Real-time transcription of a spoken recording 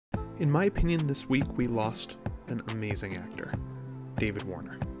In my opinion, this week we lost an amazing actor, David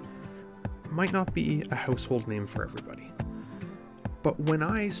Warner. Might not be a household name for everybody, but when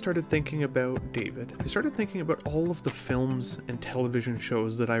I started thinking about David, I started thinking about all of the films and television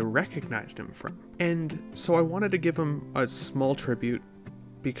shows that I recognized him from. And so I wanted to give him a small tribute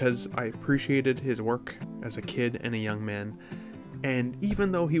because I appreciated his work as a kid and a young man. And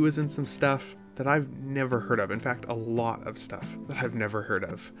even though he was in some stuff that I've never heard of, in fact, a lot of stuff that I've never heard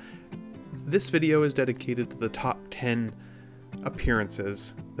of, this video is dedicated to the top 10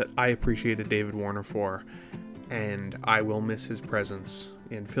 appearances that I appreciated David Warner for, and I will miss his presence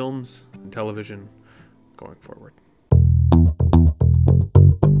in films and television going forward.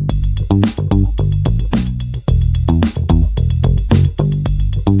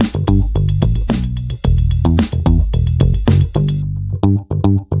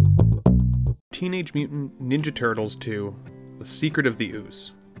 Teenage Mutant Ninja Turtles 2: The Secret of the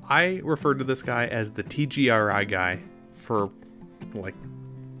Ooze. I referred to this guy as the TGRI guy for like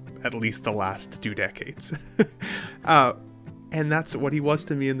at least the last 2 decades. And that's what he was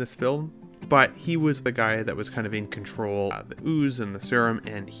to me in this film. But he was the guy that was kind of in control of the ooze and the serum,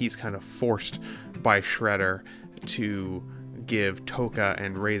 and he's kind of forced by Shredder to give Toka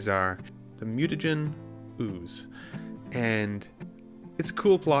and Razor the mutagen ooze. And it's a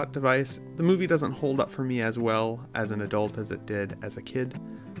cool plot device. The movie doesn't hold up for me as well as an adult as it did as a kid,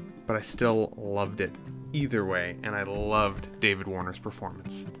 but I still loved it either way, and I loved David Warner's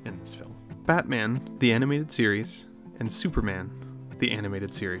performance in this film. Batman, the animated series, and Superman, the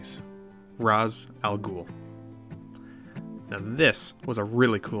animated series. Ra's al Ghul. Now this was a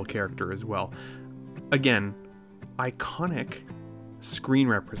really cool character as well. Again, iconic screen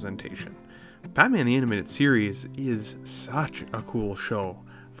representation. Batman the Animated Series is such a cool show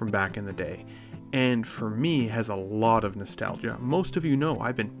from back in the day, and for me has a lot of nostalgia. Most of you know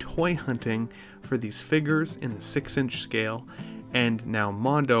I've been toy hunting for these figures in the 6-inch scale, and now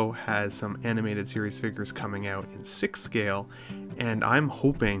Mondo has some animated series figures coming out in 6 scale, and I'm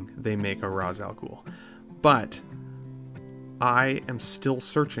hoping they make a Ra's al Ghul. But I am still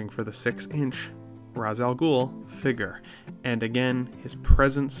searching for the 6-inch Ra's al Ghul figure, and again, his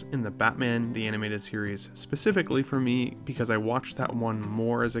presence in the Batman the Animated Series, specifically for me because I watched that one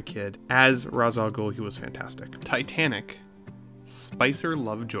more as a kid, as Ra's al Ghul, he was fantastic. Titanic, Spicer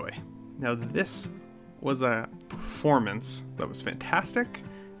Lovejoy. Now this was a performance that was fantastic,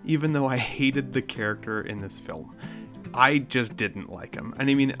 even though I hated the character in this film. I just didn't like him. And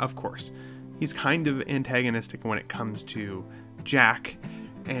I mean, of course, he's kind of antagonistic when it comes to Jack,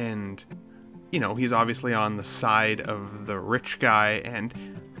 and you know, he's obviously on the side of the rich guy,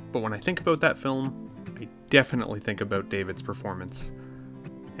 but when I think about that film, I definitely think about David's performance.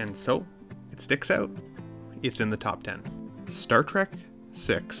 And so, it sticks out. It's in the top 10. Star Trek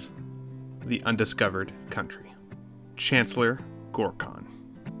VI: The Undiscovered Country. Chancellor Gorkon.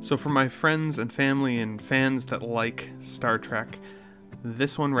 So for my friends and family and fans that like Star Trek,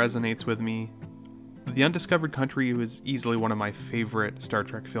 this one resonates with me. The Undiscovered Country was easily one of my favorite Star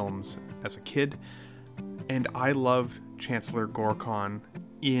Trek films as a kid, and I love Chancellor Gorkon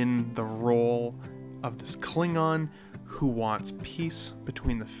in the role of this Klingon who wants peace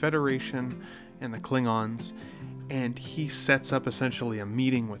between the Federation and the Klingons, and he sets up essentially a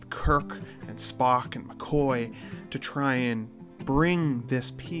meeting with Kirk and Spock and McCoy to try and bring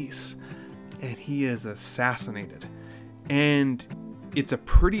this peace, and he is assassinated. And it's a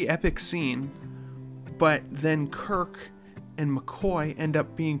pretty epic scene. But then Kirk and McCoy end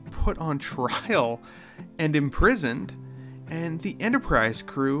up being put on trial and imprisoned, and the Enterprise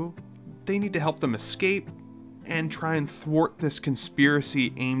crew, they need to help them escape and try and thwart this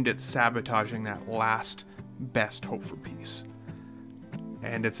conspiracy aimed at sabotaging that last best hope for peace.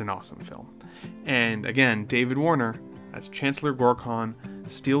 And it's an awesome film. And again, David Warner, as Chancellor Gorkon,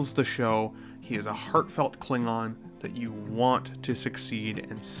 steals the show. He is a heartfelt Klingon that you want to succeed,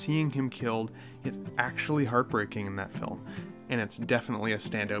 and seeing him killed is actually heartbreaking in that film, and it's definitely a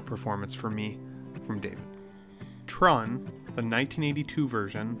standout performance for me from David. Tron, the 1982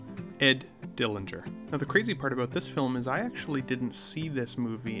 version, Ed Dillinger. Now the crazy part about this film is I actually didn't see this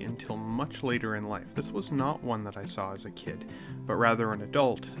movie until much later in life. This was not one that I saw as a kid, but rather an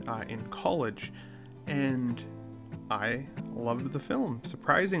adult in college, and I loved the film.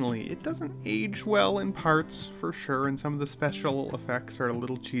 Surprisingly, it doesn't age well in parts, for sure, and some of the special effects are a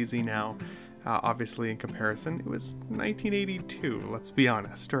little cheesy now. Obviously, in comparison, it was 1982, let's be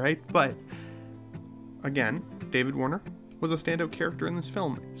honest, right? But, again, David Warner was a standout character in this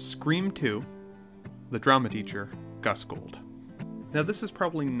film. Scream 2, the drama teacher, Gus Gold. Now, this is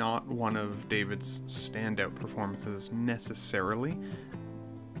probably not one of David's standout performances necessarily,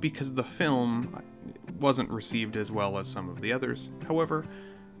 because the film wasn't received as well as some of the others. However,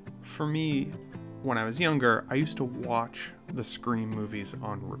 for me, when I was younger, I used to watch the Scream movies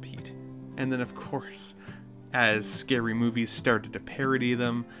on repeat. And then, of course, as scary movies started to parody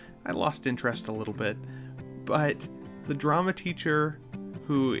them, I lost interest a little bit. But the drama teacher,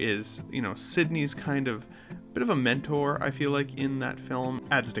 who is, Sydney's kind of bit of a mentor, I feel like, in that film,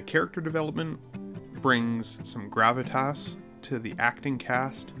 adds to character development, brings some gravitas to the acting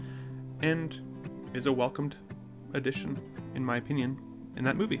cast, and is a welcomed addition, in my opinion, in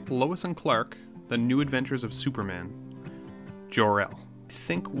that movie. Lois and Clark, The New Adventures of Superman, Jor-El. I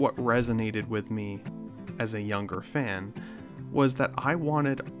think what resonated with me as a younger fan was that I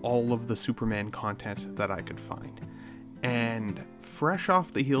wanted all of the Superman content that I could find. And fresh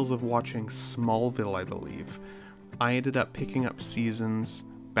off the heels of watching Smallville, I believe, I ended up picking up seasons,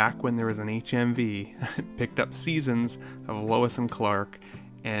 back when there was an HMV, picked up seasons of Lois and Clark,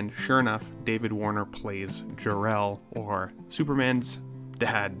 and sure enough, David Warner plays Jor-El, or Superman's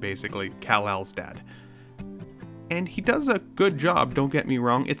dad, basically, Kal-El's dad. And he does a good job, don't get me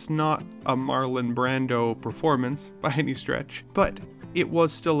wrong. It's not a Marlon Brando performance by any stretch, but it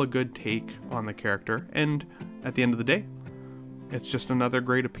was still a good take on the character, and at the end of the day, it's just another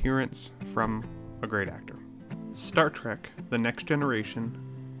great appearance from a great actor. Star Trek: The Next Generation,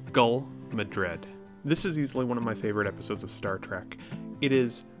 Gul Madred. This is easily one of my favorite episodes of Star Trek. It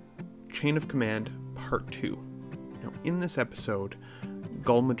is Chain of Command Part 2. Now, in this episode,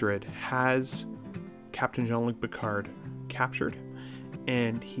 Gul Madred has Captain Jean-Luc Picard captured,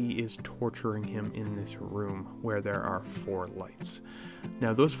 and he is torturing him in this room where there are 4 lights.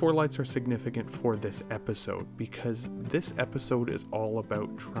 Now, those 4 lights are significant for this episode because this episode is all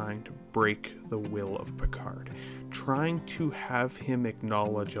about trying to break the will of Picard, trying to have him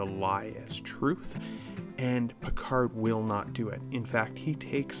acknowledge a lie as truth, and Picard will not do it. In fact, he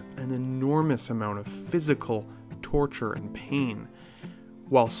takes an enormous amount of physical torture and pain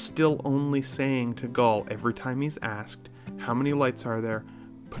while still only saying to Gul every time he's asked, how many lights are there?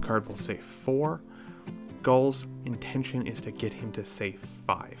 Picard will say 4. Gul's intention is to get him to say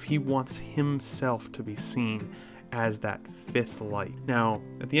 5. He wants himself to be seen as that 5th light. Now,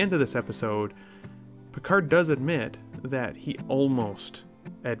 at the end of this episode, Picard does admit that he almost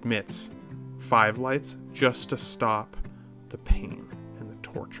admits 5 lights just to stop the pain and the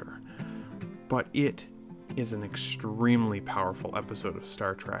torture. But it is an extremely powerful episode of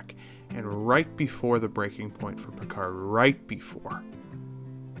Star Trek, and right before the breaking point for Picard, right before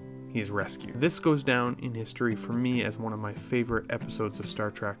he's rescued. This goes down in history for me as one of my favorite episodes of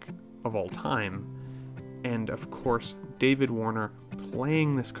Star Trek of all time, and of course, David Warner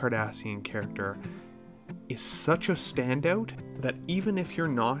playing this Cardassian character is such a standout that even if you're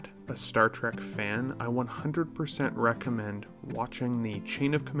not a Star Trek fan, I 100% recommend watching the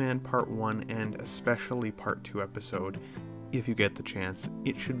Chain of Command Part 1 and especially Part 2 episode if you get the chance.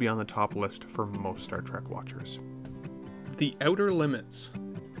 It should be on the top list for most Star Trek watchers. The Outer Limits.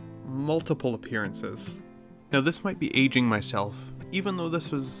 Multiple appearances. Now, this might be aging myself, even though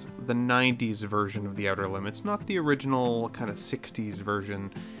this was the 90s version of The Outer Limits, not the original kind of 60s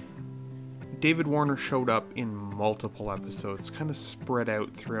version. David Warner showed up in multiple episodes, kind of spread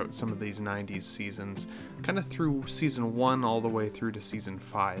out throughout some of these 90s seasons, kind of through season 1 all the way through to season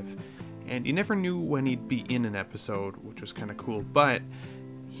 5. And you never knew when he'd be in an episode, which was kind of cool, but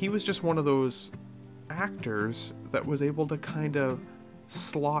he was just one of those actors that was able to kind of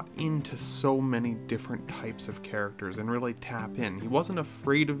slot into so many different types of characters and really tap in. He wasn't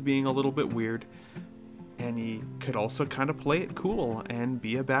afraid of being a little bit weird, and he could also kind of play it cool and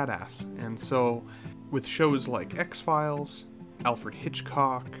be a badass. And so with shows like X-Files, Alfred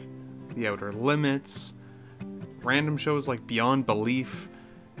Hitchcock, The Outer Limits, random shows like Beyond Belief,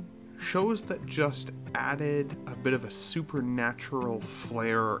 shows that just added a bit of a supernatural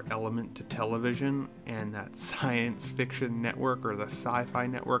flair or element to television, and that science fiction network or the sci-fi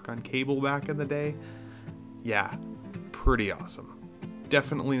network on cable back in the day, yeah, pretty awesome.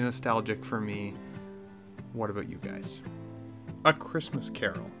 Definitely nostalgic for me. What about you guys? A Christmas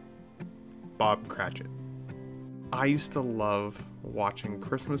Carol. Bob Cratchit. I used to love watching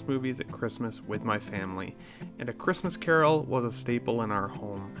Christmas movies at Christmas with my family, and A Christmas Carol was a staple in our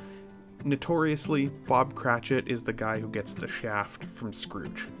home. Notoriously, Bob Cratchit is the guy who gets the shaft from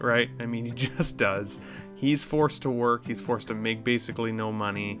Scrooge, right? I mean, he just does. He's forced to work, he's forced to make basically no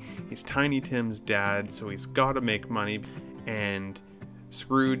money. He's Tiny Tim's dad, so he's got to make money, and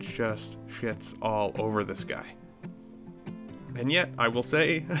Scrooge just shits all over this guy. And yet, I will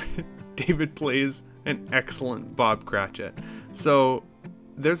say, David plays an excellent Bob Cratchit. So,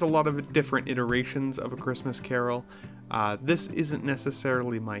 there's a lot of different iterations of A Christmas Carol. This isn't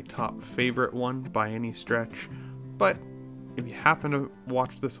necessarily my top favorite one by any stretch, but if you happen to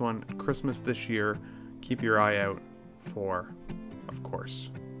watch this one at Christmas this year, keep your eye out for, of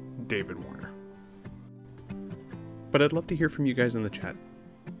course, David Warner. But I'd love to hear from you guys in the chat.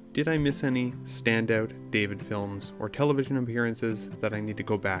 Did I miss any standout David films or television appearances that I need to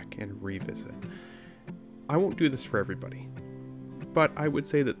go back and revisit? I won't do this for everybody, but I would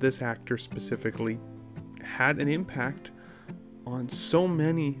say that this actor specifically had an impact on so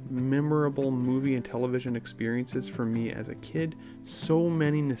many memorable movie and television experiences for me as a kid, so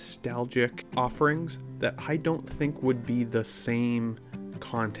many nostalgic offerings that I don't think would be the same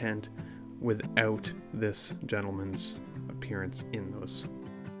content without this gentleman's appearance in those.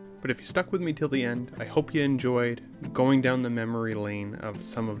 But if you stuck with me till the end, I hope you enjoyed going down the memory lane of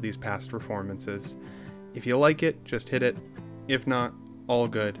some of these past performances. If you like it, just hit it. If not, all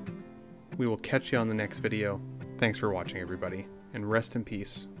good. We will catch you on the next video. Thanks for watching, everybody, and rest in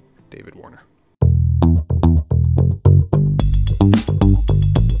peace, David Warner.